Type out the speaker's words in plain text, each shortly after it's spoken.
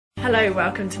Hello,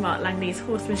 welcome to Mark Langley's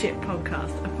Horsemanship podcast,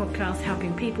 a podcast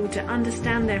helping people to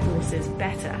understand their horses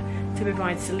better, to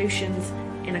provide solutions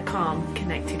in a calm,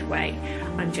 connected way.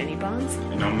 I'm Jenny Barnes.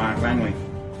 And I'm Mark Langley.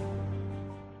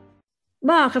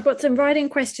 Mark, I've got some riding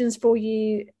questions for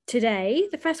you today.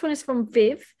 The first one is from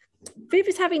Viv. Viv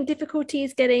is having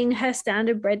difficulties getting her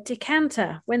standard bred to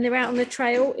canter. When they're out on the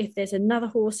trail, if there's another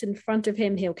horse in front of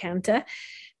him, he'll canter.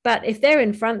 But if they're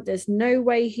in front, there's no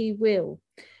way he will.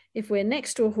 If we're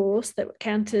next to a horse that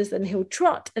canters, then he'll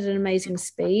trot at an amazing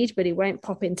speed, but he won't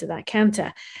pop into that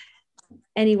canter.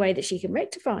 Any way that she can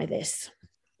rectify this?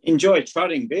 Enjoy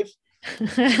trotting, Viv.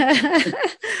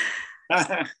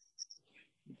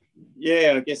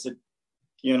 Yeah, I guess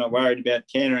you're not worried about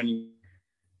cantering.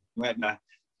 But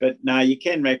no, you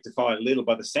can rectify it a little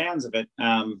by the sounds of it.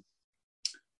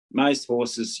 Most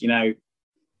horses,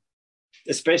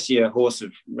 especially a horse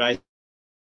of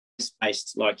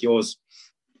race-based like yours.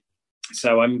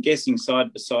 So I'm guessing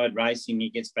side-by-side racing, he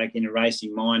gets back into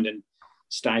racing mind and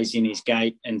stays in his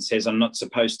gait and says, I'm not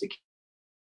supposed to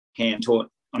canter.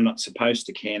 I'm not supposed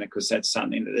to canter because that's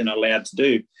something that they're not allowed to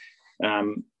do,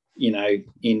 in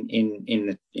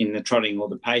the trotting or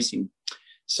the pacing.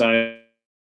 So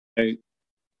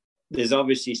there's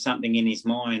obviously something in his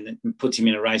mind that puts him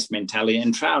in a race mentality.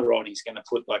 And trail riding is going to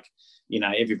put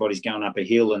everybody's going up a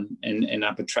hill and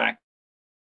up a track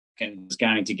and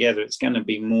going together. It's going to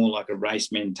be more like a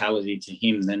race mentality to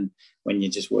him than when you're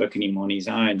just working him on his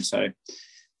own. So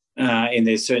and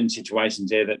there's certain situations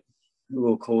there that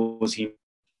will cause him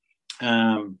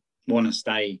want to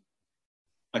stay.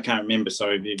 I can't remember,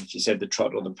 sorry, if you said the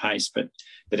trot or the pace, but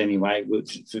anyway,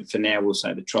 for now we'll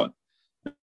say the trot.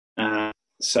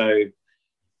 So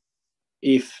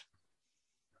if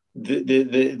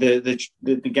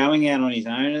the going out on his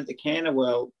own at the canter,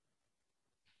 well,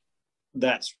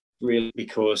 that's really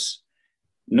because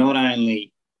not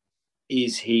only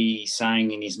is he saying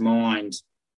in his mind,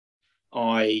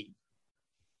 I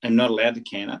am not allowed to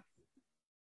canter,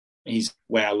 he's,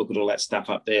 wow, look at all that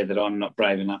stuff up there that I'm not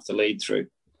brave enough to lead through.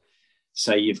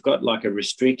 So you've got like a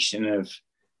restriction of,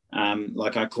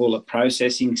 like I call it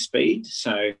processing speed.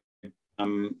 So,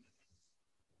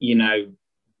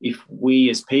 if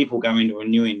we as people go into a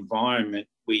new environment,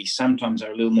 we sometimes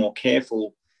are a little more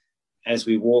careful as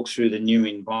we walk through the new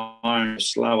environment,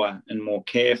 slower and more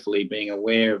carefully, being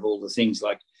aware of all the things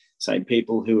like, say,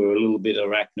 people who are a little bit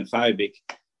arachnophobic.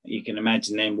 You can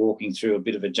imagine them walking through a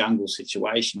bit of a jungle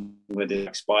situation where there's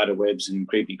like spider webs and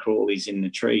creepy crawlies in the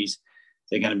trees.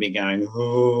 They're going to be going,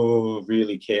 oh,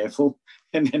 really careful.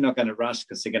 And they're not going to rush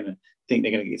because they're going to think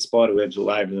they're going to get spider webs all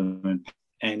over them.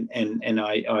 And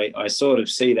I sort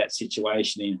of see that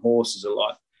situation in horses a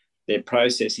lot. Their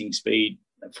processing speed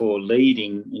for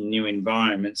leading in new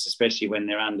environments, especially when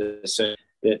they're under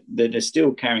that are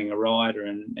still carrying a rider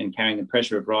and carrying the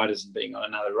pressure of riders and being on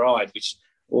another ride, which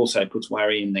also puts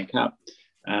worry in their cup.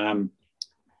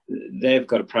 They've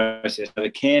got a process. So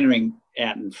the cantering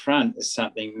out in front is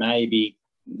something maybe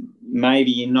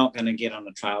you're not going to get on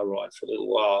a trail ride for a little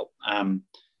while.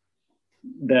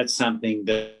 That's something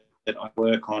that I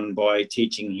work on by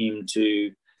teaching him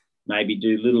to maybe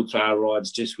do little trail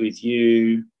rides just with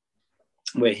you,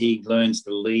 where he learns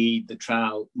to lead the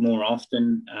trail more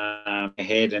often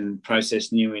ahead and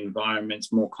process new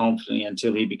environments more confidently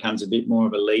until he becomes a bit more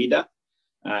of a leader,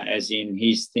 as in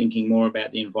he's thinking more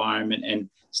about the environment and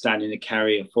starting to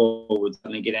carry it forward,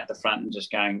 suddenly get out the front and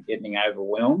just getting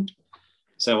overwhelmed.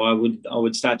 So I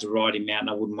would start to ride him out and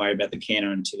I wouldn't worry about the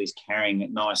canter until he's carrying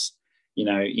it nice,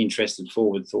 interested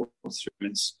forward thoughts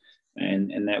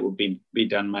and that would be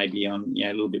done maybe on,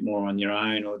 a little bit more on your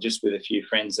own or just with a few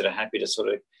friends that are happy to sort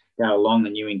of go along,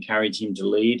 and you encourage him to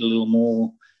lead a little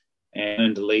more and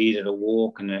learn to lead at a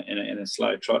walk and a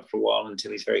slow trot for a while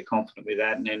until he's very confident with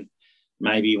that. And then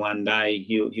maybe one day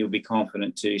he'll be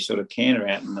confident to sort of canter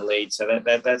out in the lead. So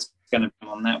that's going to come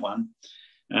on that one.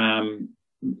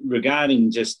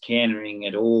 Regarding just cantering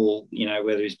at all,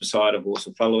 whether he's beside a horse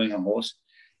or following a horse,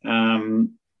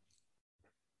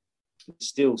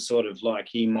 still sort of like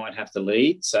he might have to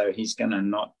lead, so he's going to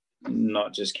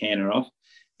not just canter off,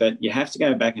 but you have to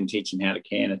go back and teach him how to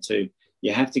canter too.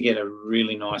 You have to get a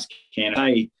really nice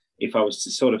canter. If I was to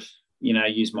sort of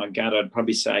use my gut, I'd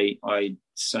probably say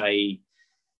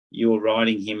you're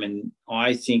riding him, and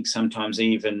I think sometimes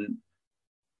even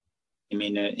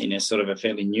in a sort of a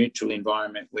fairly neutral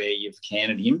environment where you've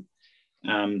cantered him,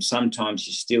 sometimes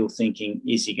you're still thinking,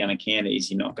 is he going to canter, is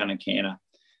he not going to canter?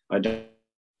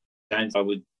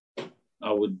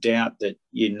 I would doubt that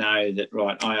that,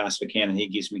 right, I ask for canter, he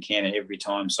gives me canter every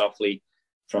time softly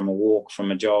from a walk, from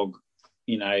a jog,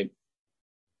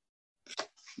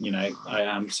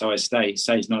 So I say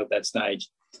he's not at that stage.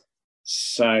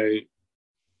 So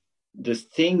the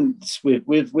thing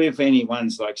with any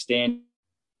ones like standies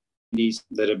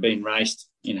that have been raced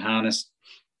in harness,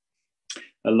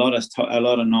 a lot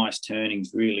of nice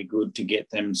turnings, really good to get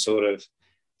them sort of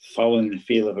following the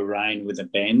feel of a rein with a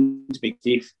bend.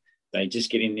 If they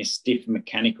just get in this stiff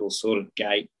mechanical sort of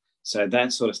gait, so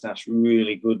that sort of stuff's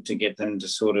really good to get them to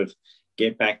sort of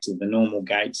get back to the normal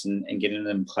gaits and getting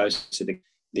them close to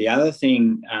the other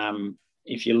thing.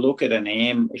 If you look at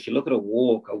a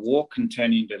walk can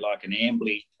turn into like an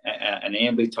ambly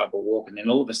type of walk, and then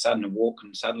all of a sudden a walk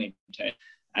can suddenly turn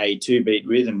a 2-beat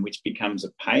rhythm, which becomes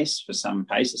a pace for some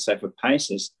paces. So for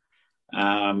paces,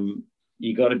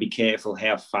 you got to be careful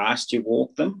how fast you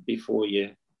walk them before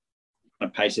you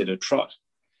pace at a trot.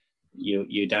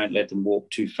 You don't let them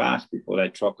walk too fast before they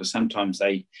trot, because sometimes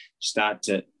they start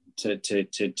to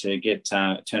get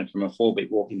turned from a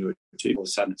 4-beat walk into a 2. All of a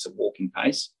sudden, it's a walking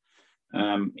pace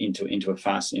into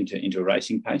a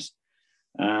racing pace.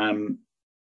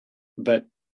 But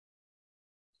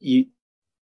you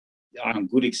on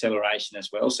good acceleration as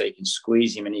well, so you can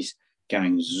squeeze him and he's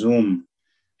going zoom.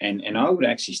 And I would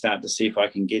actually start to see if I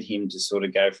can get him to sort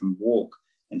of go from walk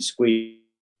and squeeze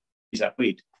up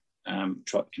with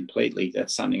trot completely.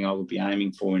 That's something I would be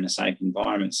aiming for in a safe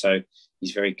environment. So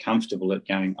he's very comfortable at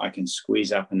going, I can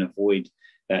squeeze up and avoid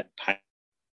that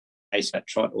pace that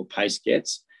trot or pace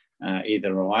gets,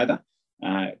 either or either,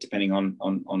 depending on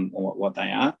what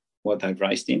they are, what they've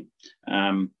raced in.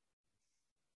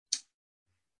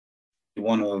 You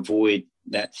want to avoid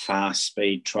that fast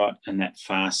speed trot and that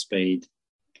fast speed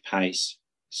pace.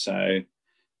 So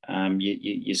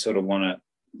you sort of want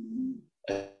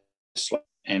to slow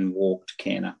and walk to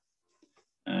canter.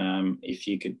 If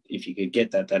you could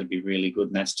get that, that'd be really good.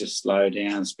 And that's just slow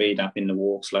down, speed up in the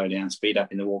walk, slow down, speed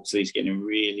up in the walk. So he's getting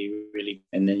really, really,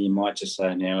 and then you might just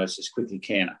say, now let's just quickly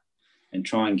canter and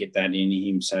try and get that in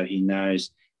him so he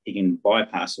knows he can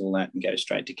bypass all that and go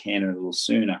straight to canter a little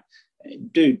sooner.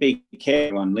 Do be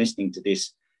careful on listening to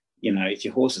this. If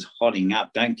your horse is hotting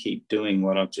up, don't keep doing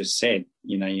what I've just said.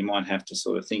 You might have to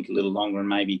sort of think a little longer and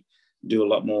maybe do a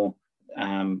lot more,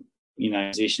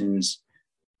 positions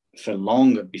for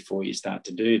longer before you start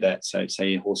to do that. So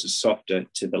your horse is softer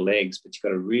to the legs, but you've got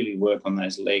to really work on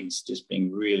those legs just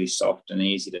being really soft and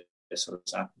easy to sort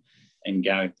of up and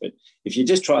go. But if you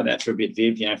just try that for a bit,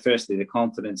 Viv, firstly the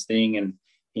confidence thing and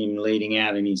him leading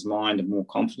out in his mind more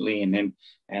confidently, and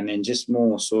then just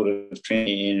more sort of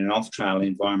training in an off-trail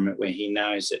environment where he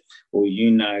knows that, or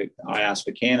I asked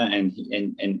for canter and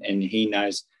he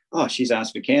knows, oh, she's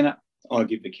asked for canter, I'll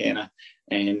give the canter,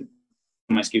 and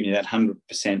almost giving you that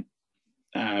 100%,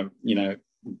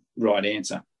 right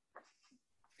answer.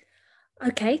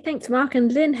 Okay, thanks, Mark. And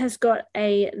Lynn has got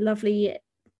a lovely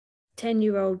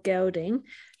 10-year-old gelding.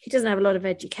 He doesn't have a lot of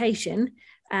education,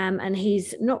 and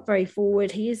he's not very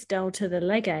forward. He is dull to the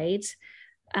leg aids,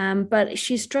 but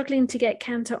she's struggling to get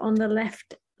canter on the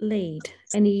left lead.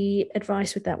 Any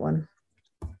advice with that one?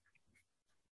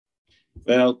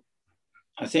 Well,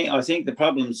 I think the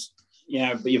problem's,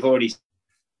 but you've already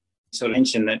sort of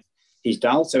mentioned that he's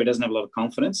dull, so he doesn't have a lot of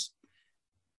confidence.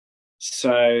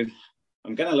 So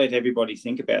I'm going to let everybody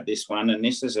think about this one, and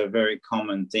this is a very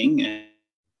common thing.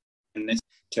 And let's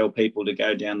tell people to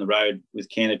go down the road with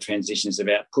canter transitions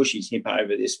about push his hip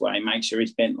over this way, make sure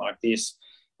he's bent like this,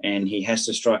 and he has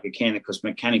to strike a canter because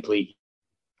mechanically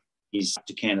he's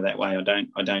to canter that way. I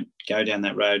don't go down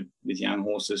that road with young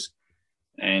horses,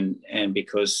 and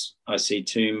because I see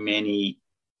too many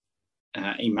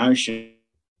emotional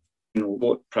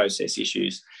thought process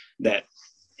issues that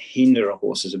hinder a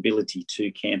horse's ability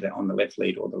to canter on the left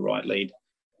lead or the right lead.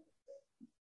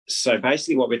 So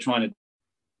basically what we're trying to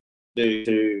do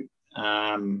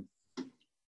to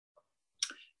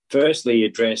firstly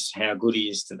address how good he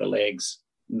is to the legs,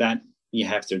 that you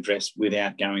have to address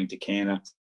without going to canter.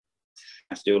 You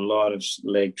have to do a lot of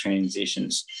leg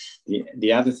transitions.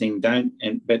 The other thing,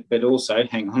 but also,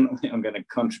 hang on, I'm going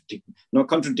to not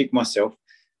contradict myself.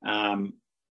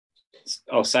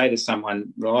 I'll say to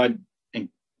someone, ride and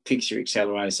fix your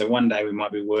accelerator. So one day we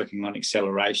might be working on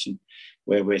acceleration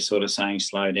where we're sort of saying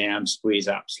slow down, squeeze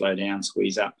up, slow down,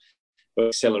 squeeze up. But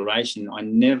acceleration, I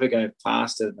never go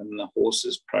faster than the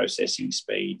horse's processing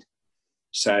speed.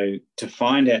 So to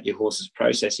find out your horse's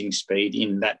processing speed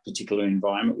in that particular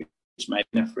environment, which may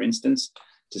be, for instance,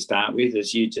 to start with,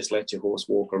 is you just let your horse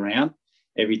walk around.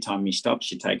 Every time he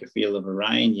stops, you take a feel of a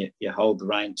rein, you hold the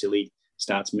rein till he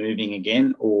starts moving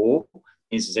again, or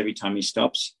is every time he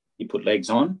stops, you put legs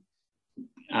on,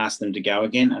 ask them to go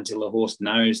again until the horse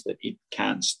knows that it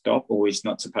can't stop or is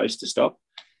not supposed to stop,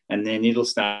 and then it'll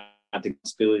start the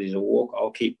possibility to walk,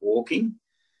 I'll keep walking.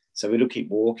 So it'll keep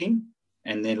walking,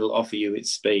 and then it'll offer you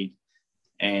its speed.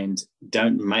 And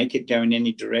don't make it go in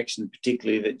any direction,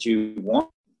 particularly that you want.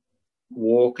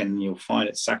 Walk, and you'll find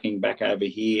it sucking back over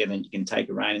here, and then you can take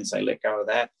a rein and say, let go of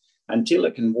that, until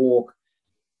it can walk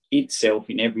itself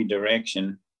in every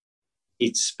direction,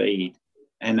 its speed.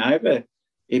 And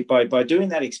by doing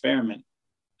that experiment,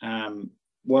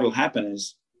 what will happen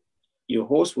is your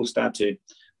horse will start to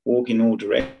walk in all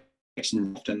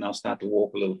directions, and they'll start to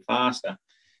walk a little faster.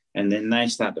 And then they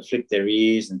start to flip their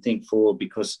ears and think forward,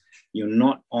 because you're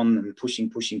not on them pushing,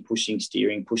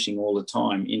 steering, pushing all the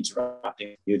time,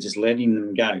 interrupting. You're just letting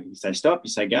them go. If they stop, you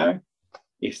say go.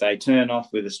 If they turn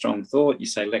off with a strong thought, you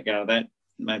say let go of that,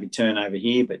 maybe turn over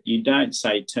here. But you don't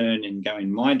say turn and go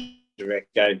in my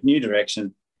go new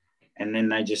direction. And then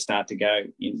they just start to go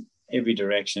in every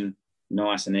direction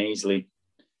nice and easily.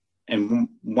 And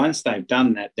once they've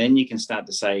done that, then you can start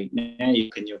to say, now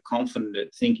you're confident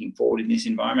at thinking forward in this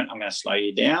environment. I'm going to slow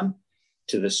you down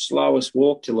to the slowest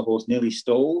walk till the horse nearly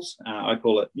stalls. I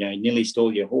call it, nearly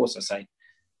stall your horse. I say,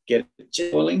 get it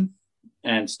stalling.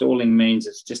 And stalling means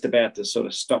it's just about to sort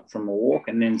of stop from a walk,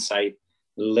 and then say,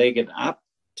 leg it up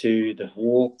to the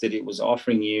walk that it was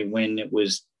offering you when it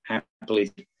was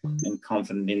happily and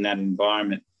confident in that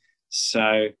environment.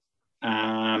 So,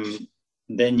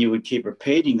 then you would keep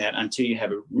repeating that until you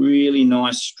have a really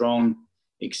nice, strong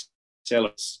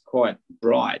acceleration, quite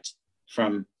bright,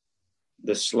 from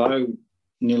the slow,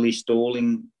 nearly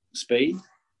stalling speed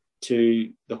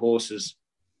to the horse's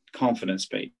confident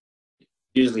speed. It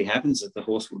usually happens that the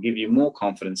horse will give you more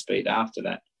confident speed after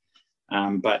that.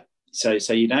 But so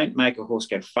you don't make a horse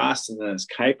go faster than it's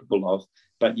capable of,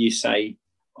 but you say,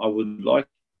 I would like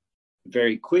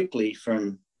very quickly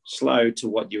from slow to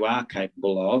what you are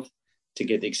capable of, to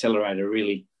get the accelerator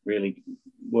really, really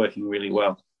working really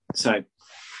well. So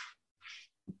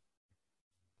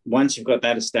once you've got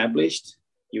that established,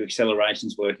 your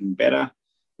acceleration's working better,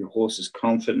 your horse is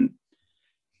confident,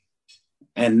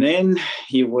 and then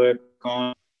you work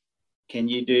on, can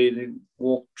you do the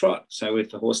walk trot? So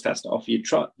if the horse starts to offer you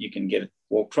trot, you can get a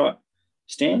walk trot,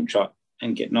 stand trot,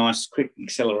 and get nice quick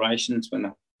accelerations when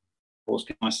the horse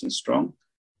gets nice and strong.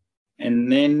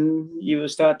 And then you will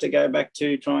start to go back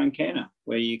to try and canter,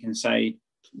 where you can say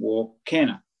walk,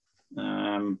 canter.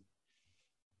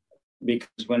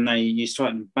 Because when you try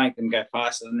and make them go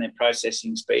faster than their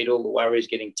processing speed, all the worry is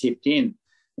getting tipped in.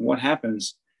 And what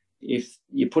happens if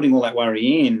you're putting all that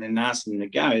worry in and asking them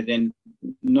to go, then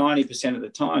 90% of the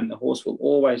time the horse will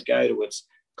always go to its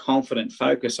confident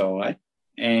focus eye,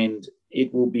 and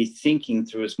it will be thinking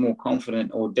through its more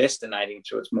confident, or destinating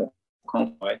through its more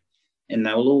confident eye. And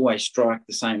they'll always strike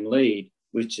the same lead,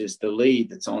 which is the lead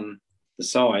that's on the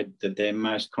side that their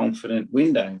most confident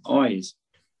window eye is.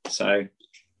 So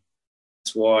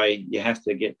that's why you have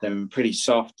to get them pretty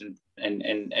soft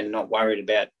and not worried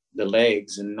about the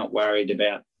legs, and not worried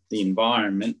about the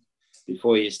environment,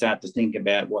 before you start to think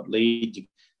about what lead you.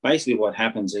 Basically what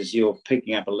happens is you're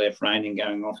picking up a left rein and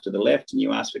going off to the left, and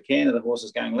you ask for canter, the horse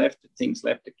is going left, it thinks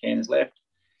left, it canters left.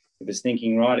 If it's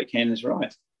thinking right, it canters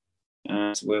right.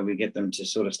 That's where we get them to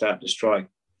sort of start to strike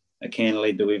a canter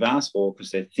lead that we've asked for,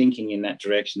 because they're thinking in that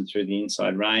direction through the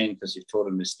inside rein, because you've taught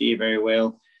them to steer very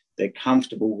well. They're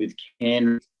comfortable with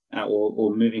canter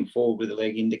or moving forward with the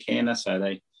leg into canter, so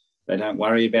they don't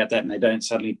worry about that, and they don't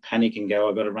suddenly panic and go,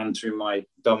 I've got to run through my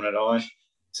dominant eye.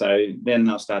 So then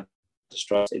they'll start to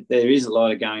strike. There is a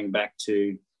lot of going back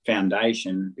to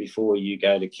foundation before you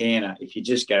go to canter. If you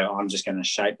just go, I'm just going to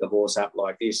shape the horse up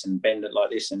like this and bend it like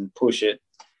this and push it,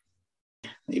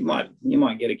 you might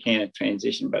get a canter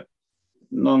transition, but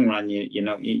long run,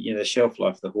 the shelf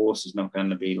life of the horse is not going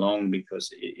to be long, because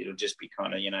it'll just be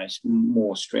kind of,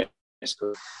 more stress,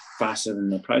 faster than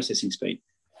the processing speed.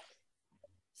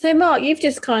 So, Mark, you've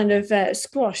just kind of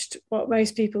squashed what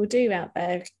most people do out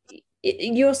there.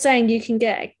 You're saying you can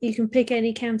pick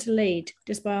any canter lead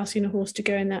just by asking a horse to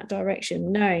go in that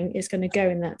direction, knowing it's going to go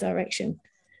in that direction.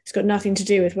 It's got nothing to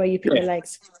do with where you put the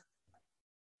legs.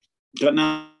 Got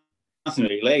nothing to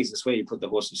do with legs. That's where you put the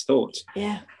horse's thoughts.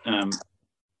 Yeah.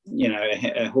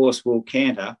 A horse will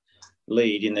canter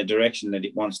lead in the direction that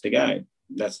it wants to go.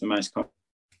 That's the most common.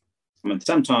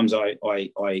 Sometimes I when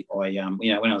I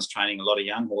was training a lot of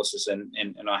young horses, and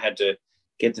I had to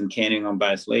get them cantering on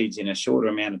both leads in a shorter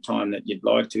amount of time that you'd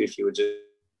like to if you were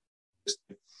just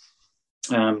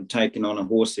taking on a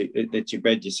horse that you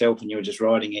bred yourself and you were just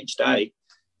riding each day.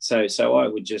 So I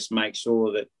would just make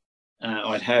sure that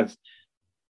I'd have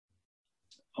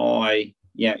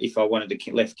if I wanted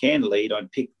to left canter lead,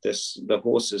 I'd pick the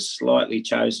horse's slightly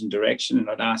chosen direction, and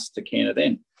I'd ask to canter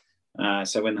then.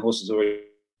 So when the horse is already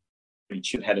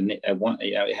had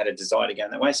had a desire to go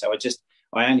in that way. So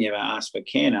I only ever asked for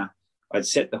canter. I'd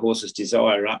set the horse's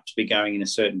desire up to be going in a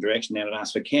certain direction. Then I'd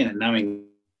ask for canter, knowing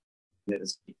that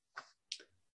it's.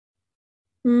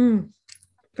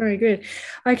 Very good.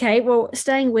 Okay, well,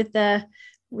 staying with the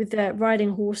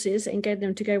riding horses and getting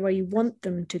them to go where you want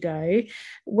them to go.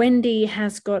 Wendy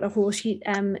has got a horse. She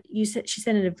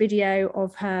sent in a video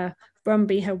of her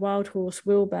Brumby, her wild horse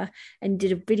Wilbur, and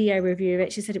did a video review of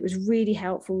it. She said it was really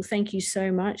helpful. Thank you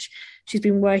so much. She's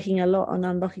been working a lot on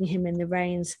unlocking him in the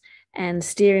reins and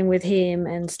steering with him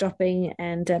and stopping,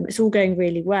 and it's all going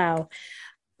really well.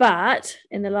 But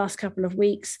in the last couple of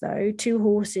weeks, though, 2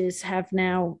 horses have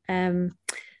now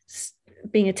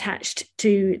being attached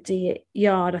to the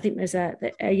yard. I think there's a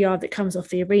yard that comes off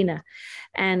the arena,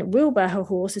 and Wilbur, her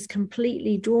horse, is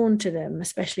completely drawn to them,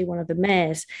 especially one of the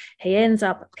mares. He ends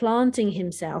up planting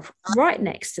himself right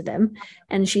next to them,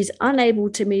 and she's unable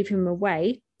to move him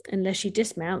away unless she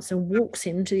dismounts and walks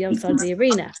him to the other side of the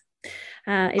arena.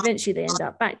 Eventually they end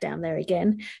up back down there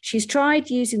again. She's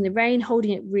tried using the rein,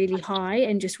 holding it really high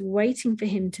and just waiting for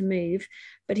him to move,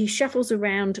 but he shuffles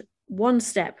around one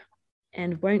step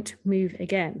and won't move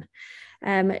again.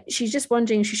 She's just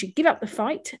wondering if she should give up the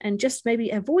fight and just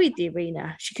maybe avoid the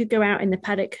arena. She could go out in the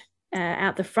paddock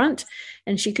out the front,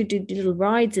 and she could do little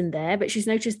rides in there, but she's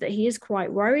noticed that he is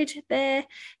quite worried there,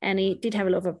 and he did have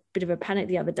a bit of a panic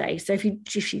the other day. So if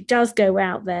she does go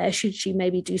out there, should she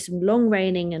maybe do some long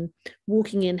reining and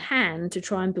walking in hand to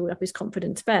try and build up his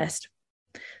confidence first?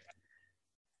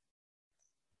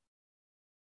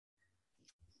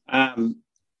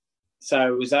 So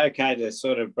it was okay to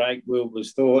sort of break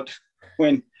Wilbur's thought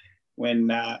when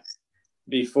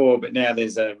before, but now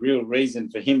there's a real reason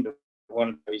for him to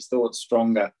want his thoughts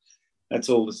stronger. That's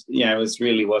all, it's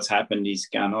really what's happened. He's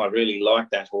gone, I really like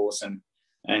that horse, and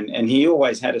he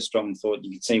always had a strong thought.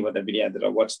 You can see what the video that I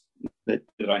watched that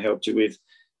I helped you with.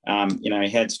 He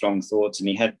had strong thoughts, and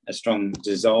he had a strong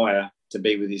desire to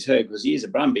be with his herd because he is a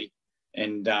Brumby,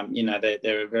 and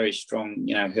they're a very strong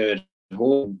herd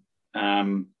horse.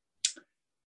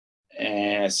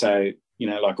 So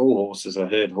like all horses are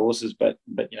herd horses, but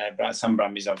some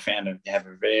Brumbies I've found have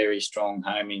a very strong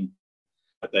homing.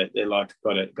 They're like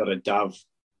got a dove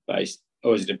based,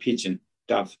 or is it a pigeon?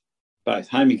 Dove, both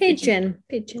homing pigeon.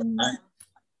 Pigeon.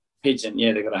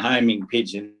 Yeah, they've got a homing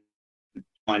pigeon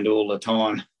mind all the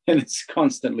time, and it's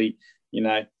constantly,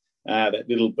 that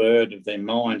little bird of their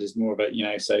mind is more of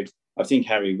a, So I think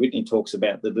Harry Whitney talks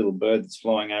about the little bird that's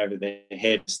flying over their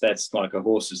heads. That's like a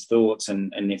horse's thoughts,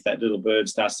 and if that little bird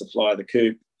starts to fly the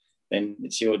coop, then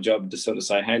it's your job to sort of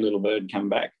say, "Hey, little bird, come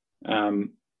back."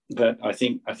 But I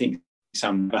think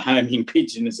some homing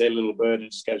pigeon is their little bird and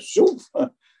just goes shoof,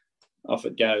 off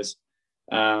it goes.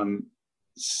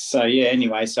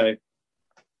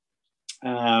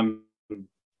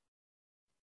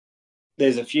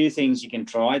 There's a few things you can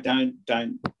try.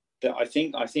 I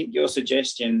think your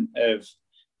suggestion of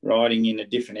riding in a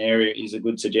different area is a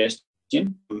good suggestion,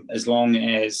 as long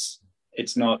as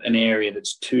it's not an area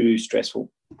that's too stressful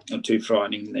or too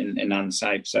frightening and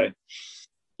unsafe. So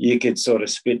you could sort of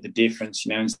split the difference,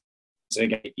 So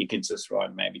you could just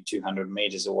ride maybe 200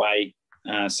 metres away,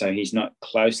 so he's not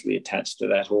closely attached to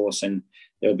that horse, and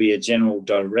there'll be a general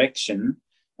direction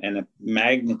and a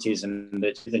magnetism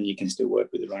that then you can still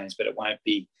work with the reins, but it won't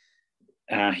be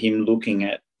him looking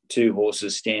at 2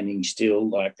 horses standing still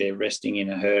like they're resting in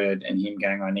a herd and him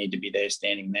going, I need to be there,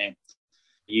 standing there.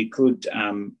 You could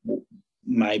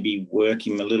maybe work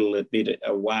him a little bit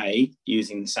away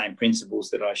using the same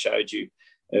principles that I showed you,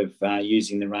 of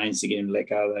using the reins to get him to let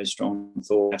go of those strong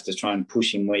thoughts. You have to try and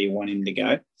push him where you want him to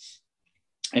go,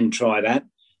 and try that.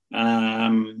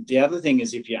 The other thing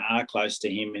is, if you are close to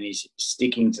him and he's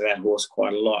sticking to that horse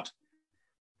quite a lot,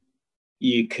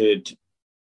 you could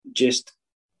just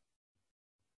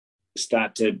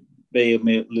start to be a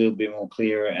little bit more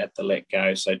clearer at the let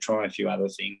go. So try a few other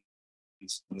things.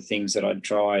 The things that I'd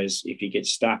try is, if he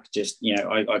gets stuck, just,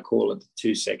 I call it the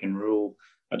 2-second rule.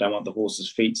 I don't want the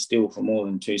horse's feet still for more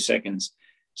than 2 seconds.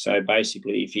 So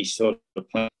basically, if he's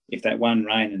if that one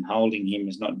rein and holding him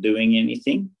is not doing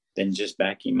anything, then just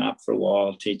back him up for a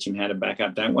while, teach him how to back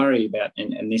up. Don't worry about,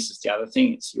 and this is the other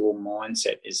thing, it's your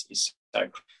mindset is so.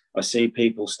 I see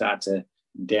people start to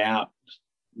doubt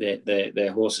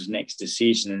their horse's next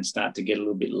decision and start to get a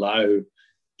little bit low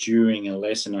during a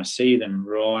lesson. I see them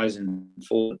rise and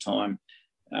fall the time.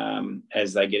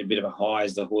 As they get a bit of a high,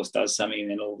 as the horse does something,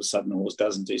 and then all of a sudden the horse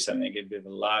doesn't do something, they get a bit of a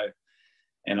low.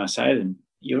 And I say to them,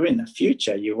 you're in the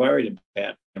future. You're worried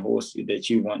about the horse that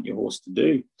you want your horse to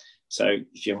do. So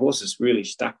if your horse is really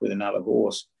stuck with another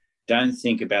horse, Don't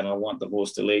think about, I want the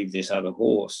horse to leave this other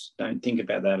horse. Don't think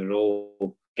about that at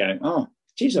all. Go, oh,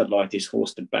 geez, I'd like this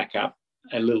horse to back up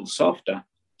a little softer.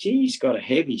 Gee, he's got a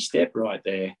heavy step right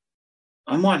there.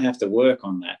 I might have to work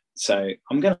on that. So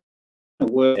I'm going to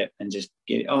work it and just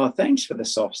get, oh, thanks for the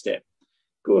soft step.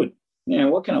 Good. Now,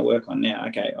 what can I work on now?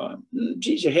 Okay,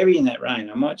 geez, you're heavy in that rein.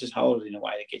 I might just hold it in a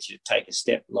way that gets you to take a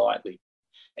step lightly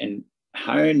and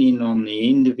hone in on the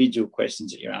individual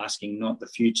questions that you're asking, not the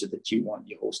future that you want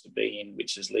your horse to be in,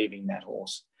 which is leaving that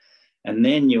horse. And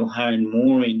then you'll hone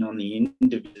more in on the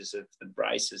individuals of the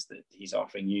braces that he's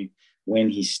offering you when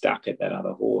he's stuck at that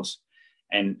other horse.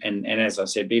 And as I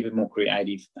said, be a bit more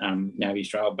creative. Maybe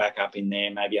trail back up in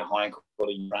there, maybe a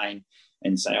hindquarter rein,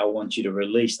 and say, I want you to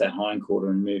release that hindquarter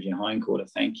and move your hindquarter.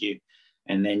 Thank you.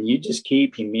 And then you just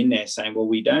keep him in there saying, well,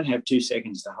 we don't have 2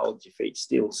 seconds to hold your feet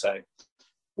still. So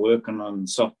working on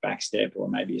soft back step or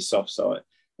maybe a soft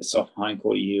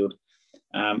hindquarter yield.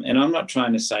 And I'm not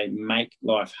trying to say make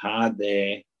life hard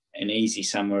there and easy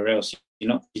somewhere else.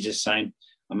 You're just saying,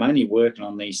 I'm only working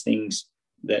on these things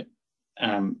that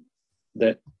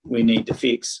we need to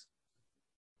fix.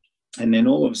 And then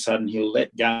all of a sudden he'll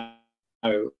let go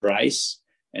brace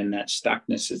and that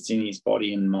stuckness that's in his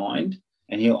body and mind,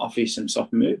 and he'll offer you some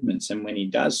soft movements. And when he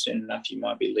does, soon enough, you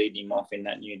might be leading him off in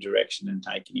that new direction and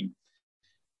taking him.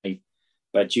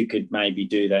 But you could maybe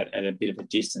do that at a bit of a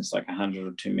distance, like 100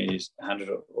 or 2 meters, 100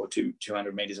 or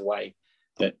 200 meters away,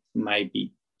 that may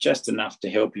be just enough to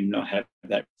help him not have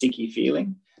that sticky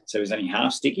feeling. So he's only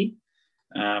half sticky.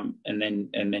 And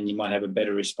then you might have a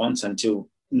better response until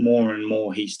more and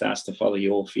more he starts to follow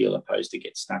your feel opposed to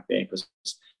get stuck there. Because,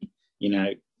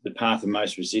 the path of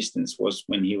most resistance was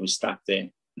when he was stuck there,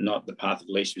 not the path of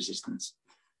least resistance.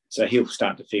 So he'll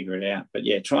start to figure it out. But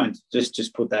yeah, try and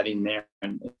just put that in there.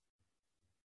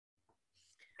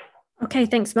 Okay,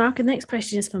 thanks, Mark. And the next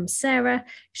question is from Sarah.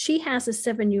 She has a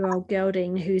 7-year-old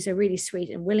gelding who's a really sweet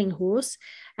and willing horse.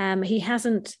 He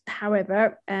hasn't,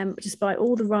 however, despite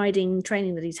all the riding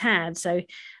training that he's had, so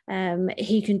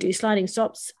he can do sliding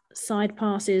stops, side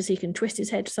passes, he can twist his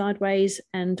head sideways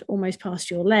and almost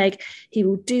past your leg. He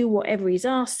will do whatever he's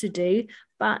asked to do,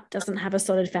 but doesn't have a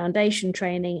solid foundation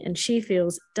training, and she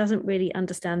feels doesn't really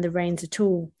understand the reins at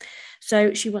all.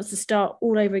 So she wants to start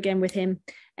all over again with him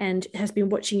and has been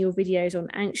watching your videos on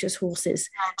anxious horses.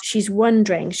 She's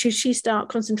wondering, should she start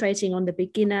concentrating on the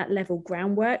beginner level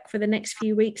groundwork for the next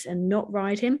few weeks and not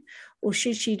ride him? Or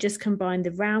should she just combine the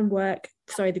groundwork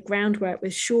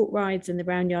with short rides in the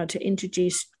round yard to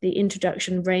introduce the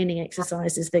introduction reining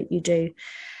exercises that you do?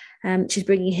 She's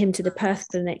bringing him to the Perth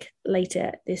Clinic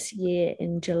later this year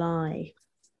in July.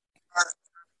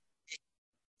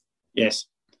 Yes.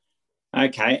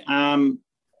 Okay.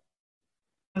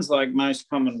 Sounds like most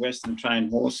common Western trained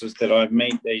horses that I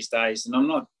meet these days, and I'm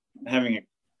not having a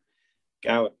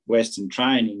go at Western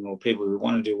training or people who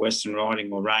want to do Western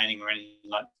riding or reining or anything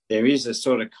like that. There is a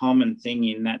sort of common thing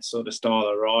in that sort of style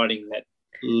of riding that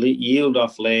yield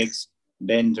off legs,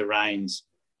 bend to reins,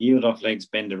 yield off legs,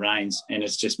 bend to reins, and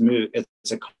it's just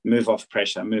it's a move off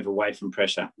pressure, move away from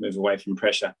pressure, move away from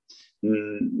pressure,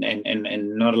 and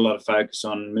not a lot of focus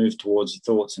on move towards your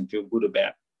thoughts and feel good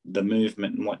about the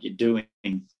movement and what you're doing.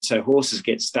 So horses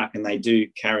get stuck and they do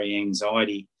carry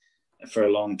anxiety for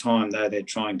a long time, though they're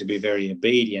trying to be very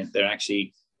obedient. They're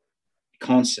actually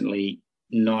constantly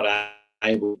not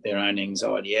able to get their own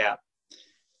anxiety out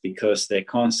because they're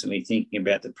constantly thinking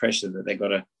about the pressure that they've got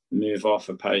to move off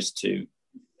opposed to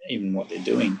even what they're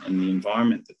doing and the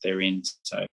environment that they're in.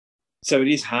 So it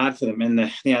is hard for them. And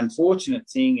the unfortunate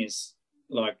thing is,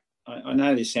 like, I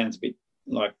know this sounds a bit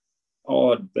like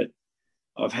odd, but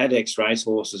I've had ex-race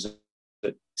horses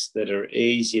that are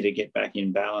easier to get back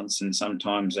in balance, and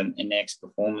sometimes an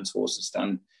ex-performance horse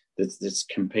that's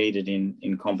competed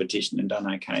in competition and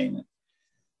done okay in it.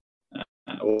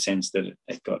 Or sense that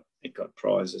it got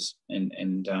prizes and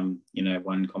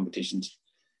won competitions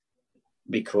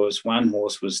because one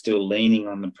horse was still leaning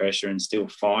on the pressure and still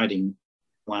fighting.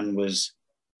 One was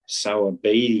so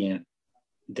obedient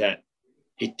that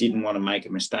it didn't want to make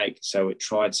a mistake, so it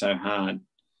tried so hard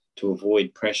to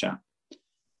avoid pressure,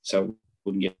 so it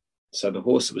wouldn't get. So the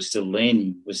horse that was still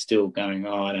leaning was still going,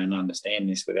 oh, I don't understand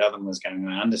this, but the other one was going,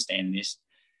 I understand this.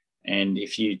 And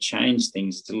if you change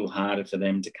things, it's a little harder for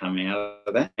them to come out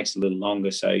of that. It takes a little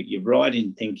longer. So you're right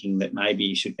in thinking that maybe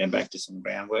you should go back to some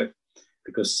groundwork,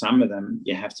 because some of them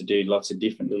you have to do lots of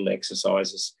different little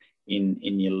exercises in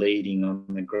your leading on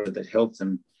the ground that help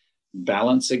them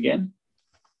balance again.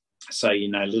 So,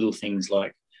 little things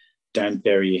like don't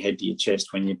bury your head to your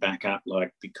chest when you back up,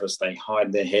 like because they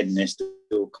hide their head and they're still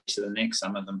close to the neck,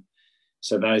 some of them.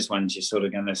 So those ones you're sort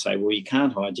of going to say, well, you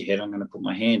can't hide your head. I'm going to put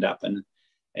my hand up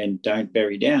and don't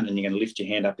bury down. And you're going to lift your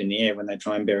hand up in the air when they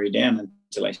try and bury down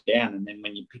until they stay down. And then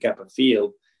when you pick up a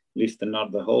field, lift the knot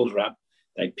of the halter up,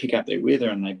 they pick up their wither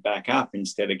and they back up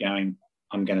instead of going,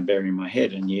 I'm going to bury my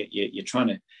head. And you're trying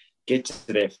to get to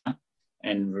their front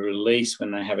and release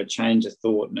when they have a change of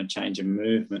thought and a change of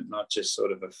movement, not just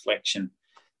sort of a flexion.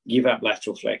 Give up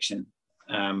lateral flexion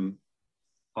on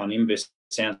inverse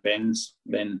sound bends,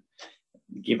 then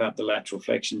give up the lateral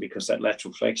flexion, because that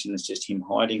lateral flexion is just him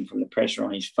hiding from the pressure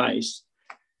on his face.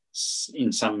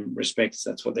 In some respects,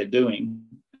 that's what they're doing,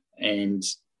 and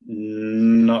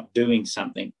not doing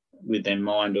something with their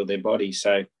mind or their body.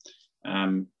 So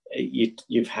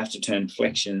you have to turn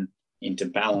flexion into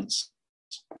balance,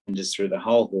 and just through the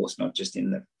whole horse, not just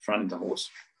in the front of the horse,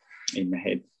 in the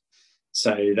head.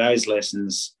 So those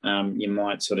lessons, you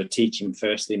might sort of teach him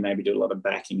firstly, maybe do a lot of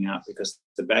backing up, because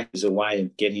the back is a way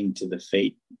of getting to the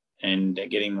feet and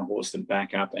getting the horse to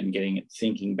back up and getting it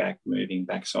thinking back, moving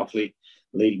back softly,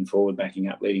 leading forward, backing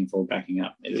up, leading forward, backing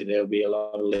up. There'll be a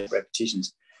lot of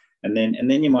repetitions. And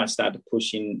then you might start to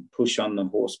push on the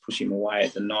horse, push him away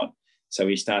at the knot. So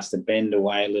he starts to bend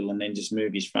away a little and then just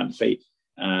move his front feet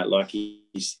like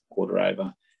he's quarter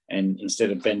over. And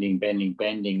instead of bending, and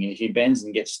if he bends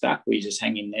and gets stuck, we just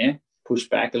hang in there, push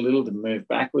back a little to move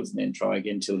backwards, and then try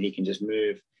again until he can just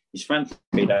move his front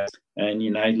feet up. And,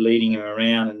 leading him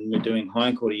around, and we're doing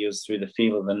hindquarter heels through the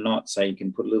feel of the knot, so you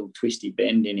can put a little twisty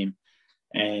bend in him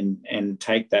and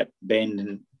take that bend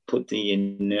and put the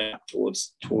inert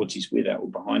towards his wither or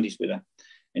behind his wither,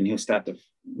 and he'll start to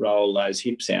roll those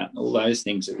hips out. All those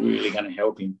things are really going to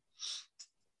help him.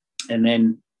 And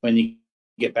then when you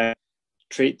get back,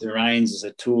 treat the reins as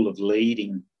a tool of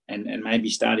leading, and maybe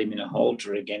start him in a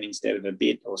halter again instead of a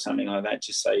bit or something like that,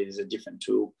 just so there's a different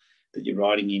tool that you're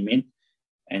riding him in,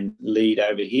 and lead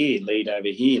over here,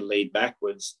 lead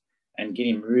backwards, and get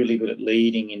him really good at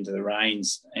leading into the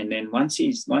reins. And then once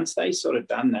they sort of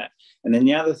done that, and then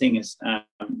the other thing is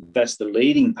that's the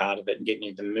leading part of it, and getting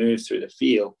him to move through the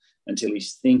feel until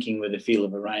he's thinking with the feel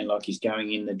of a rein, like he's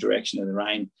going in the direction of the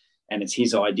rein. And it's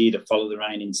his idea to follow the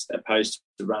rein as opposed to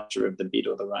the rupture of the bit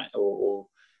or the rein or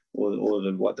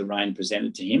what the rein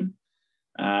presented to him.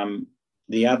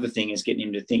 The other thing is getting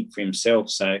him to think for himself.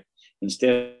 So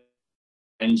instead of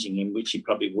managing him, which he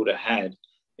probably would have had,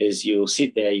 is you'll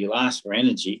sit there, you'll ask for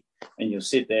energy, and you'll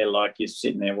sit there like you're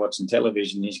sitting there watching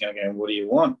television. He's going to go, what do you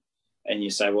want? And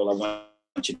you say, well, I want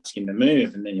you to ask him to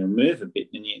move. And then he'll move a bit,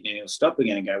 and then he'll stop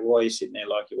again and go, why are you sitting there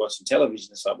like you're watching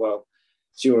television? It's like, well,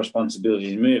 it's your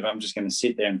responsibility to move. I'm just going to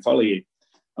sit there and follow you.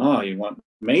 Oh, you want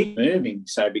me moving?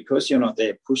 So because you're not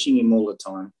there pushing him all the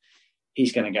time,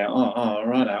 he's going to go, all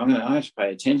right, I have to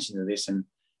pay attention to this. And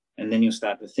then you'll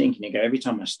start to think, and you go, every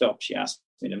time I stop, she asks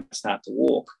me to start to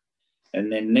walk.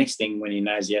 And then next thing, when he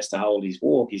knows he has to hold his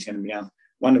walk, he's going to be going,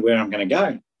 wonder where I'm going to go.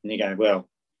 And you go, well,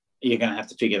 you're going to have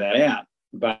to figure that out.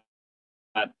 But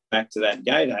back to that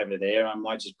gate over there, I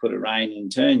might just put a rein and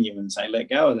turn you and say, let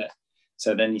go of that.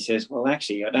 So then he says, well,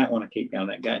 actually, I don't want to keep going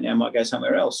that gate now. I might go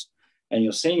somewhere else. And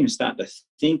you'll see him start to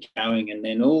think going. And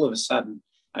then all of a sudden,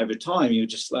 over time, you'll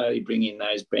just slowly bring in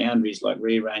those boundaries, like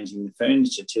rearranging the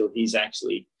furniture till he's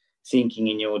actually thinking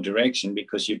in your direction,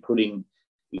 because you're putting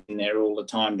in there all the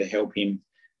time to help him,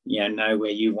 know where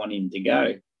you want him to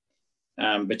go.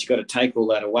 But you've got to take all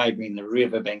that away, bring the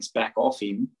riverbanks back off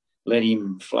him, let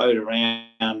him float around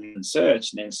and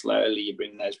search, and then slowly you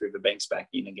bring those riverbanks back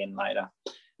in again later.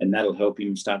 And that'll help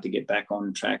him start to get back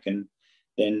on track. And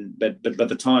then, but by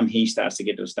the time he starts to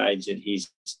get to a stage that he's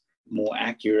more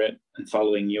accurate and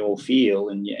following your feel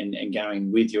and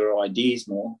going with your ideas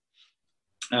more,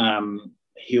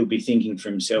 he'll be thinking for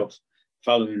himself,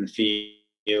 following the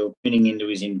feel, tuning into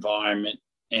his environment,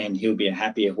 and he'll be a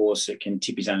happier horse that can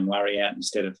tip his own worry out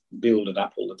instead of build it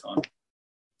up all the time.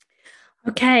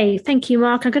 Okay, thank you,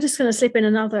 Mark. I'm just going to slip in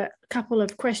another couple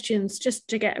of questions just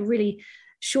to get a really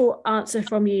short answer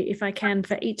from you, if I can,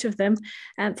 for each of them.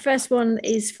 The first one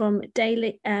is from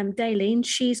Daleen.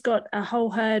 She's got a whole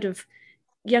herd of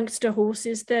youngster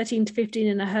horses, 13 to 15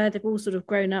 in a herd. They've all sort of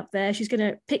grown up there. She's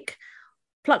going to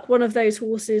pluck one of those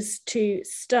horses to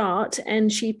start,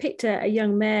 and she picked a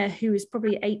young mare who is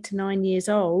probably 8 to 9 years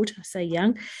old. I say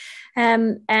young,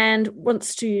 and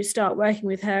wants to start working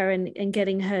with her and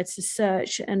getting her to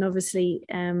search and obviously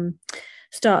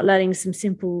start learning some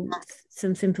simple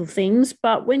things.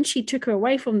 But when she took her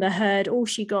away from the herd, all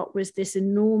she got was this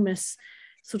enormous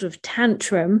sort of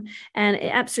tantrum, and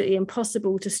it's absolutely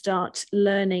impossible to start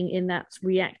learning in that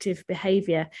reactive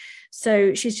behavior.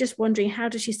 So she's just wondering, how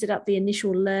does she set up the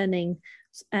initial learning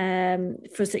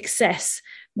for success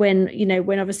when,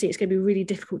 when obviously it's going to be really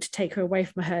difficult to take her away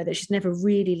from her that she's never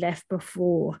really left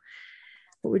before?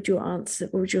 What would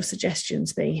your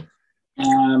suggestions be?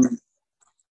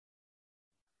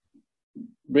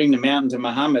 Bring the mountain to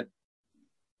Muhammad.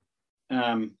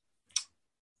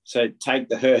 So take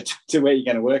the herd to where you're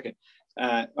going to work it.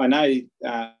 I know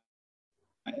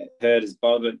herd is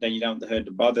bothered, then you don't want the herd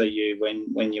to bother you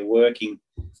when you're working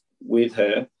with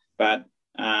her, but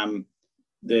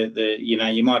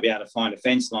you might be able to find a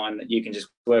fence line that you can just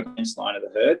work the fence line of the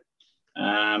herd,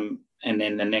 and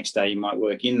then the next day you might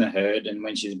work in the herd, and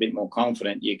when she's a bit more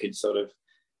confident you could sort of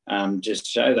just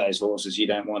show those horses you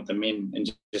don't want them in,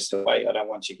 and just wait, I don't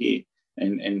want you here,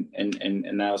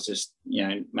 and they'll just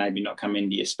maybe not come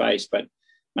into your space. But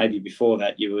maybe before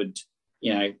that you would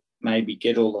maybe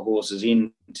get all the horses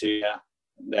into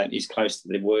that is close to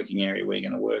the working area where you're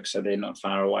going to work, so they're not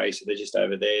far away, so they're just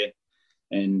over there.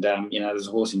 And there's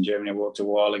a horse in Germany I walked a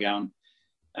while ago,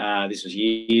 and this was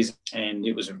years, and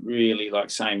it was really like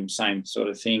same sort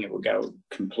of thing. It would go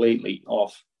completely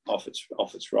off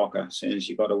its rocker as soon as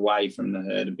you got away from the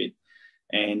herd a bit,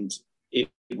 and it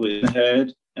was the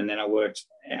herd. And then I worked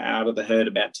out of the herd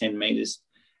about 10 metres,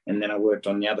 and then I worked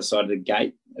on the other side of the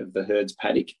gate of the herd's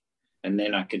paddock, and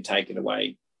then I could take it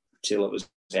away till it was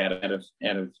out of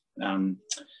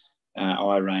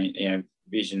eye range,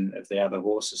 vision of the other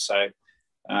horses. So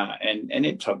and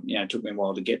it took me a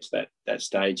while to get to that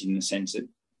stage, in the sense that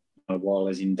a while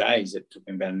as in days. It took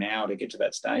me about an hour to get to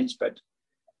that stage, but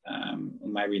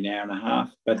maybe an hour and a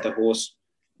half. But the horse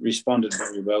responded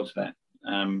very well to that.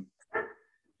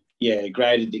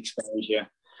 Graded exposure,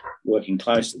 working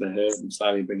close to the herd and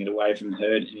slowly bring it away from the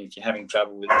herd. And if you're having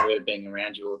trouble with the herd being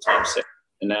around you all the time, set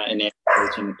an hour in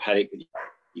the paddock,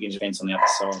 you can just fence on the other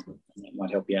side, and that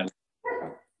might help you out.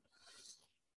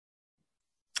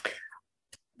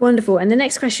 Wonderful. And the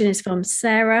next question is from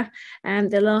Sarah,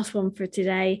 the last one for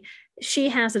today. She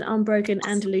has an unbroken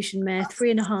Andalusian mare,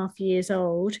 3.5 years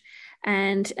old,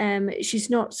 and she's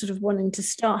not sort of wanting to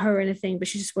start her or anything, but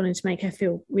she's just wanting to make her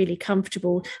feel really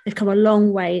comfortable. They've come a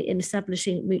long way in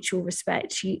establishing mutual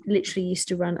respect. She literally used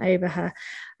to run over her,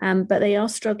 but they are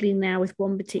struggling now with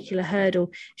one particular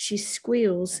hurdle. She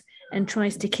squeals and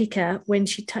tries to kick her when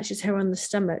she touches her on the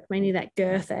stomach, mainly that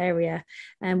girth area,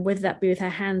 whether that be with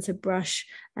her hands, a brush,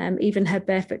 even her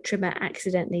barefoot trimmer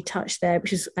accidentally touched there,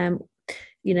 which is,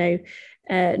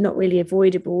 not really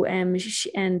avoidable. And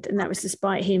that was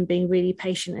despite him being really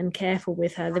patient and careful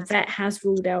with her. The vet has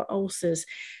ruled out ulcers.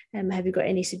 Have you got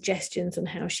any suggestions on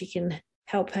how she can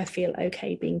help her feel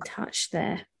okay being touched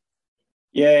there?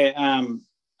 Yeah,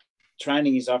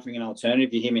 training is offering an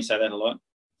alternative. You hear me say that a lot.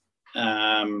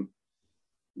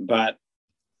 But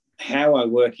how I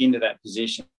work into that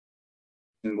position,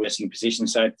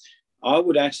 so I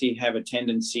would actually have a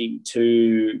tendency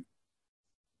to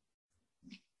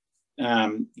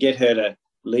get her to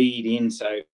lead in,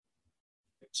 so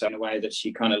in a way that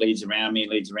she kind of leads around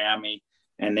me,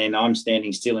 and then I'm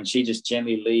standing still, and she just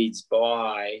gently leads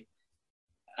by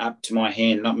up to my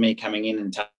hand, not me coming in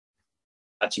and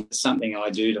touching. Something I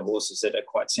do to horses that are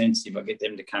quite sensitive. I get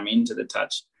them to come into the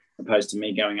touch, opposed to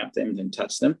me going up to them and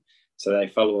touch them, so they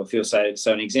follow a feel. So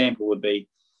an example would be,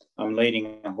 I'm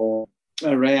leading a horse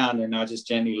around, and I just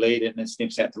gently lead it, and it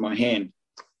snips out to my hand.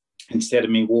 Instead of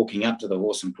me walking up to the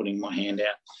horse and putting my hand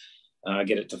out, I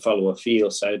get it to follow a feel.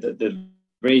 So the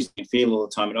reason you feel all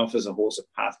the time, it offers a horse a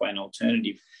pathway and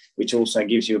alternative, which also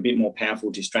gives you a bit more powerful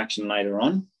distraction later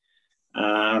on.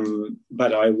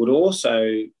 But I would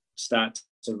also start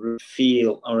to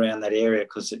feel around that area,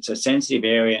 because it's a sensitive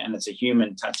area and it's a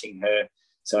human touching her.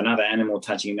 So another animal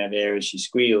touching that area, she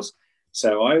squeals.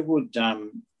 So I would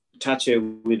touch her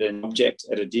with an object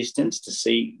at a distance to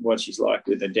see what she's like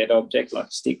with a dead object, like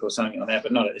a stick or something like that,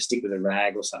 but not a stick with a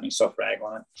rag or something, soft rag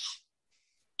on it.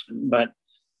 But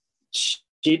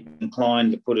she'd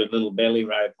inclined to put a little belly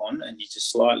rope on, and you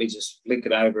just slightly just flick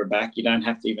it over her back. You don't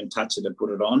have to even touch her to put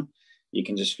it on. You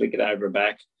can just flick it over her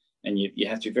back, and you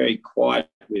have to be very quiet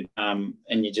with, and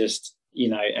you just,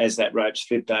 as that rope's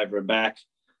flipped over her back,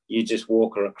 you just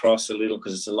walk her across a little,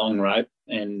 because it's a long rope,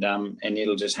 and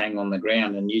it'll just hang on the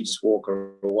ground, and you just walk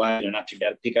her away enough to be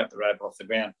able to pick up the rope off the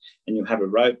ground, and you'll have a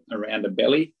rope around her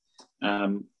belly.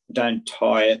 Don't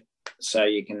tie it so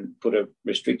you can put a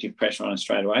restrictive pressure on it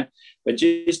straight away, but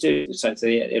just do so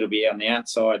it'll be on the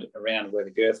outside around where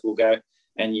the girth will go,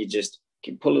 and you just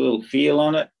can pull a little feel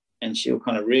on it, and she'll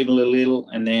kind of wriggle a little,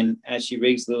 and then as she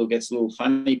wriggles a little, gets a little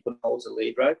funny, put hold of the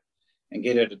lead rope and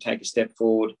get her to take a step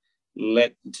forward,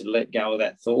 let go of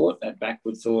that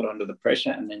backward thought under the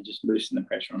pressure, and then just loosen the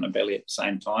pressure on the belly at the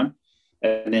same time.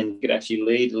 and then you could actually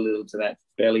lead a little to that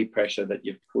belly pressure that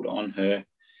you've put on her,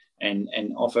 and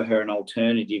offer her an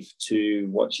alternative to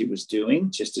what she was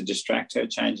doing, just to distract her,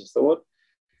 change of thought,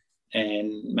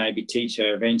 and maybe teach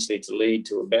her eventually to lead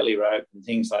to a belly rope and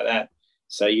things like that.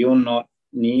 So you're not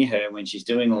near her when she's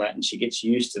doing all that, and she gets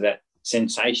used to that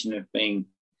sensation of being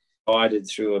guided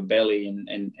through a belly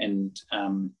and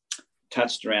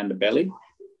touched around the belly.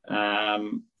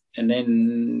 And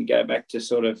then go back to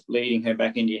sort of leading her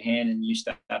back into your hand, and you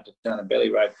start to do a belly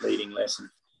rope leading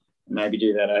lesson. Maybe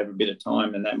do that over a bit of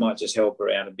time, and that might just help her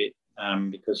out a bit,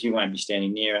 because you won't be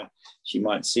standing near her. She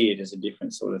might see it as a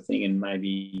different sort of thing and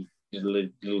maybe a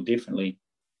little differently.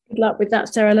 Good luck with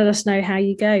that, Sarah. Let us know how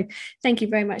you go. Thank you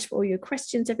very much for all your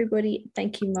questions, everybody.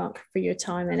 Thank you, Mark, for your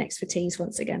time and expertise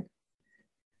once again.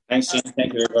 Thanks, Jim.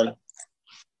 Thank you, everybody.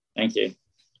 Thank you.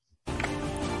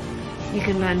 You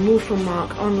can learn more from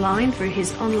Mark online through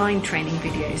his online training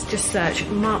videos. Just search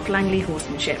Mark Langley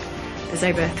Horsemanship. There's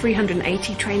over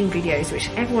 380 training videos which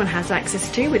everyone has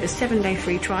access to with a 7-day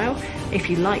free trial. If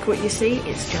you like what you see,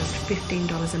 it's just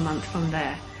 $15 a month from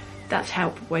there. That's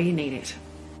help where you need it.